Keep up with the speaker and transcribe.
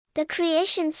The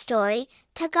creation story,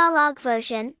 Tagalog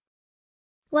version.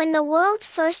 When the world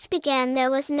first began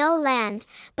there was no land,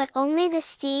 but only the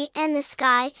sea and the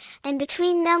sky, and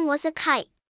between them was a kite.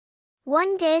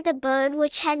 One day the bird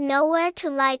which had nowhere to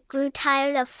light grew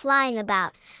tired of flying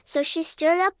about, so she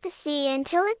stirred up the sea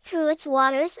until it threw its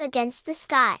waters against the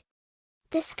sky.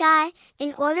 The sky,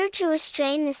 in order to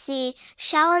restrain the sea,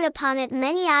 showered upon it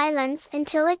many islands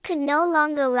until it could no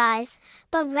longer rise,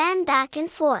 but ran back and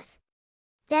forth.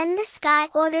 Then the sky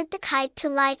ordered the kite to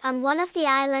light on one of the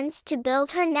islands to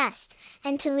build her nest,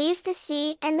 and to leave the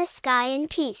sea and the sky in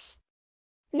peace.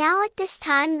 Now at this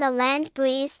time the land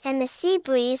breeze and the sea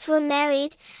breeze were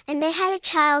married, and they had a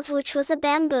child which was a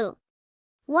bamboo.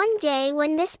 One day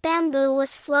when this bamboo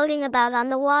was floating about on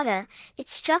the water, it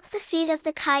struck the feet of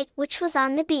the kite which was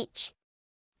on the beach.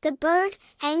 The bird,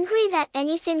 angry that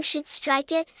anything should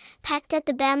strike it, pecked at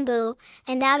the bamboo,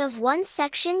 and out of one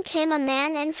section came a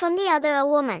man and from the other a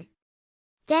woman.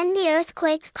 Then the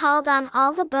earthquake called on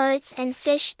all the birds and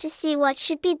fish to see what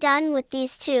should be done with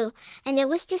these two, and it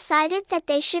was decided that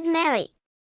they should marry.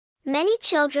 Many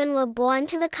children were born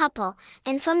to the couple,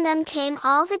 and from them came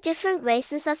all the different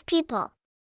races of people.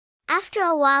 After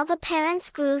a while the parents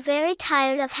grew very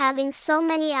tired of having so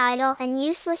many idle and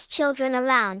useless children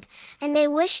around, and they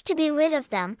wished to be rid of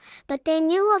them, but they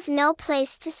knew of no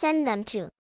place to send them to.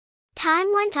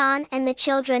 Time went on and the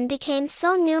children became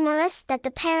so numerous that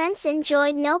the parents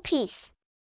enjoyed no peace.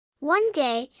 One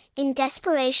day, in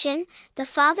desperation, the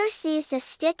father seized a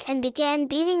stick and began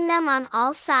beating them on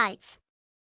all sides.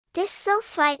 This so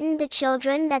frightened the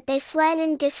children that they fled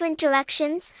in different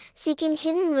directions, seeking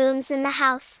hidden rooms in the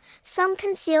house. Some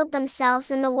concealed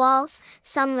themselves in the walls,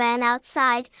 some ran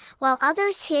outside, while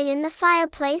others hid in the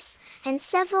fireplace, and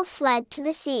several fled to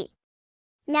the sea.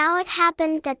 Now it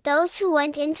happened that those who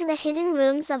went into the hidden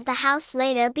rooms of the house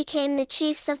later became the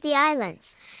chiefs of the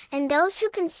islands, and those who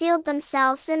concealed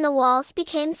themselves in the walls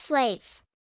became slaves.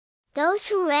 Those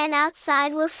who ran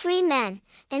outside were free men,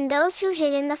 and those who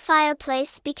hid in the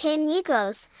fireplace became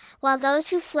Negroes, while those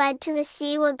who fled to the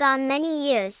sea were gone many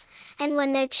years, and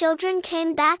when their children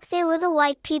came back they were the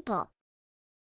white people.